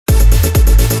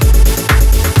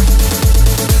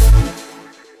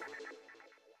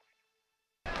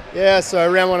Yeah, so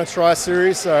round one of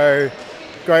Tri-Series, so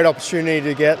great opportunity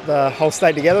to get the whole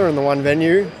state together in the one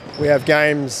venue. We have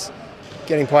games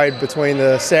getting played between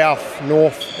the south,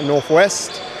 north and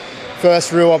northwest.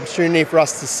 First real opportunity for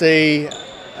us to see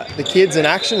the kids in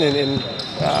action in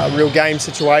real game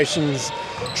situations,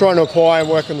 trying to apply and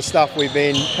work on the stuff we've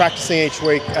been practicing each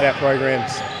week at our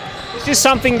programs. Is this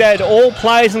something that all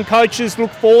players and coaches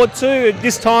look forward to at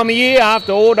this time of year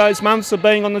after all those months of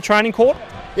being on the training court?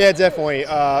 Yeah, definitely.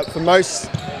 For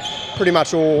pretty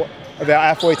much all of our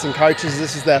athletes and coaches,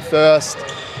 this is their first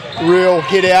real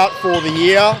hit out for the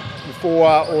year before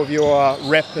all of your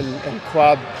rep and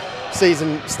club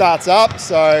season starts up.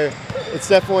 So it's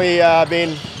definitely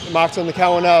been marked on the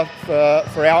calendar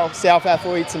for our South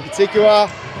athletes in particular.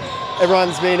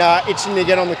 Everyone's been itching to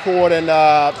get on the court and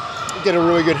get a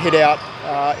really good hit out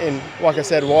in, like I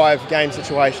said, live game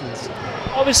situations.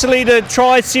 Obviously the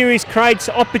Tri-Series creates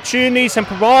opportunities and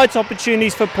provides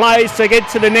opportunities for players to get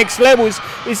to the next levels.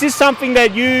 Is this something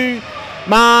that you,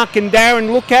 Mark and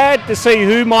Darren, look at to see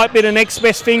who might be the next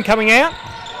best thing coming out?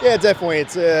 Yeah, definitely.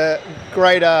 It's a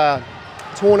great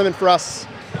tournament for us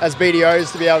as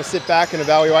BDOs to be able to sit back and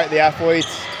evaluate the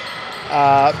athletes.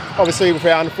 Obviously with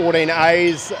our under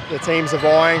 14As, the teams are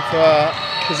vying for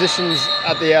positions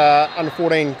at the under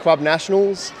 14 club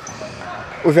nationals.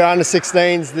 With our under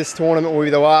 16s, this tournament will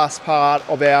be the last part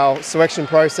of our selection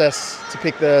process to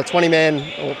pick the 20-man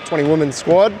or 20-woman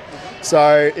squad.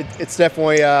 So it's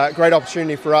definitely a great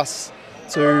opportunity for us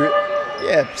to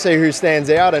see who stands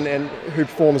out and who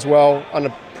performs well under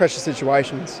pressure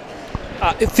situations.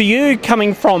 For you,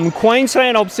 coming from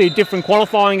Queensland, obviously a different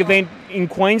qualifying event in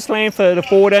Queensland for the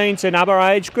 14s and other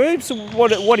age groups,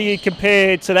 what do you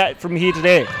compare to that from here to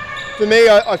there? For me,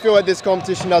 I feel like this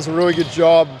competition does a really good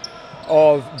job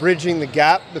of bridging the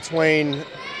gap between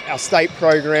our state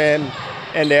program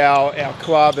and our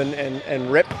club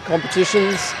and rep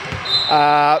competitions.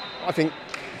 I think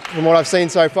from what I've seen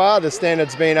so far, the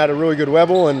standard's been at a really good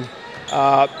level, and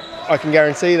I can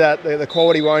guarantee that the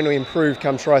quality will only improve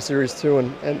come Tri-Series 2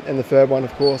 and the third one,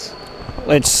 of course.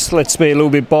 Let's be a little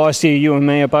bit biased here. You and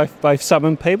me are both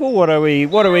Southern people. What are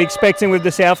we expecting with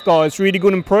the South guys? Really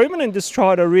good improvement, and just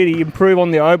try to really improve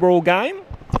on the overall game?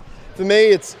 For me,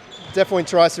 it's definitely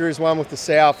Tri-Series 1 with the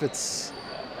South.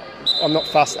 I'm not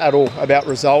fussed at all about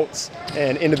results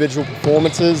and individual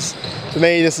performances. For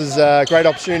me, this is a great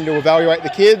opportunity to evaluate the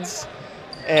kids.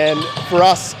 And for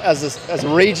us as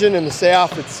a region in the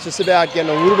South, it's just about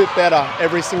getting a little bit better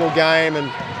every single game.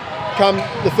 And come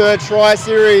the third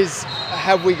Tri-Series,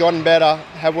 have we gotten better?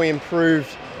 Have we improved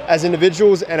as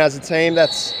individuals and as a team?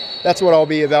 That's what I'll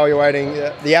be evaluating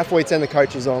the athletes and the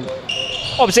coaches on.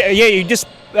 Obviously, yeah, you just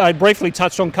briefly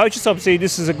touched on coaches. Obviously,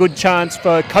 this is a good chance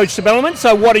for coach development.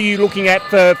 So what are you looking at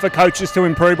for coaches to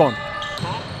improve on?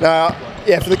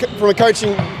 From a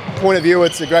coaching point of view,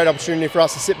 it's a great opportunity for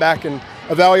us to sit back and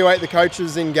evaluate the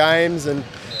coaches in games and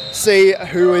see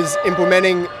who is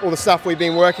implementing all the stuff we've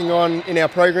been working on in our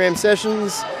program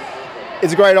sessions.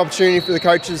 It's a great opportunity for the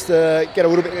coaches to get a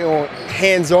little bit more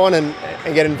hands-on and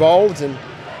get involved. And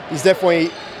he's definitely,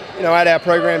 at our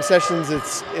program sessions,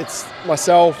 it's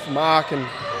myself, Mark and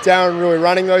Darren really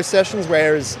running those sessions,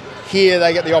 whereas here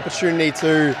they get the opportunity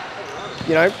to,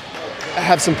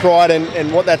 have some pride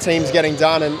in what that team's getting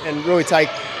done and really take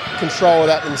control of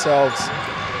that themselves.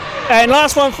 And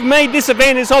last one for me, this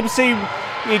event is obviously,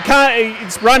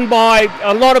 it's run by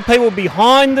a lot of people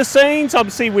behind the scenes.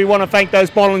 Obviously, we want to thank those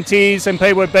volunteers and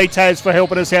people at BTAS for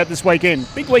helping us out this weekend.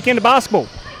 Big weekend of basketball.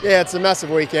 Yeah, it's a massive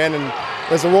weekend, and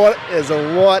there's a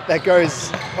lot that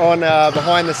goes on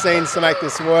behind the scenes to make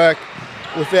this work.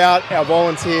 Without our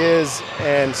volunteers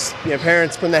and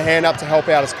parents putting their hand up to help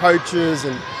out as coaches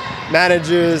and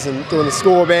managers and doing the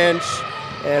score bench,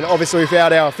 and obviously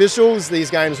without our officials,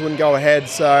 these games wouldn't go ahead.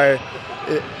 So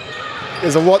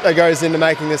there's a lot that goes into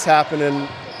making this happen, and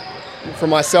from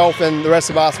myself and the rest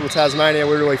of Basketball Tasmania,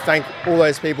 we really thank all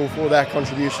those people for their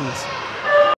contributions.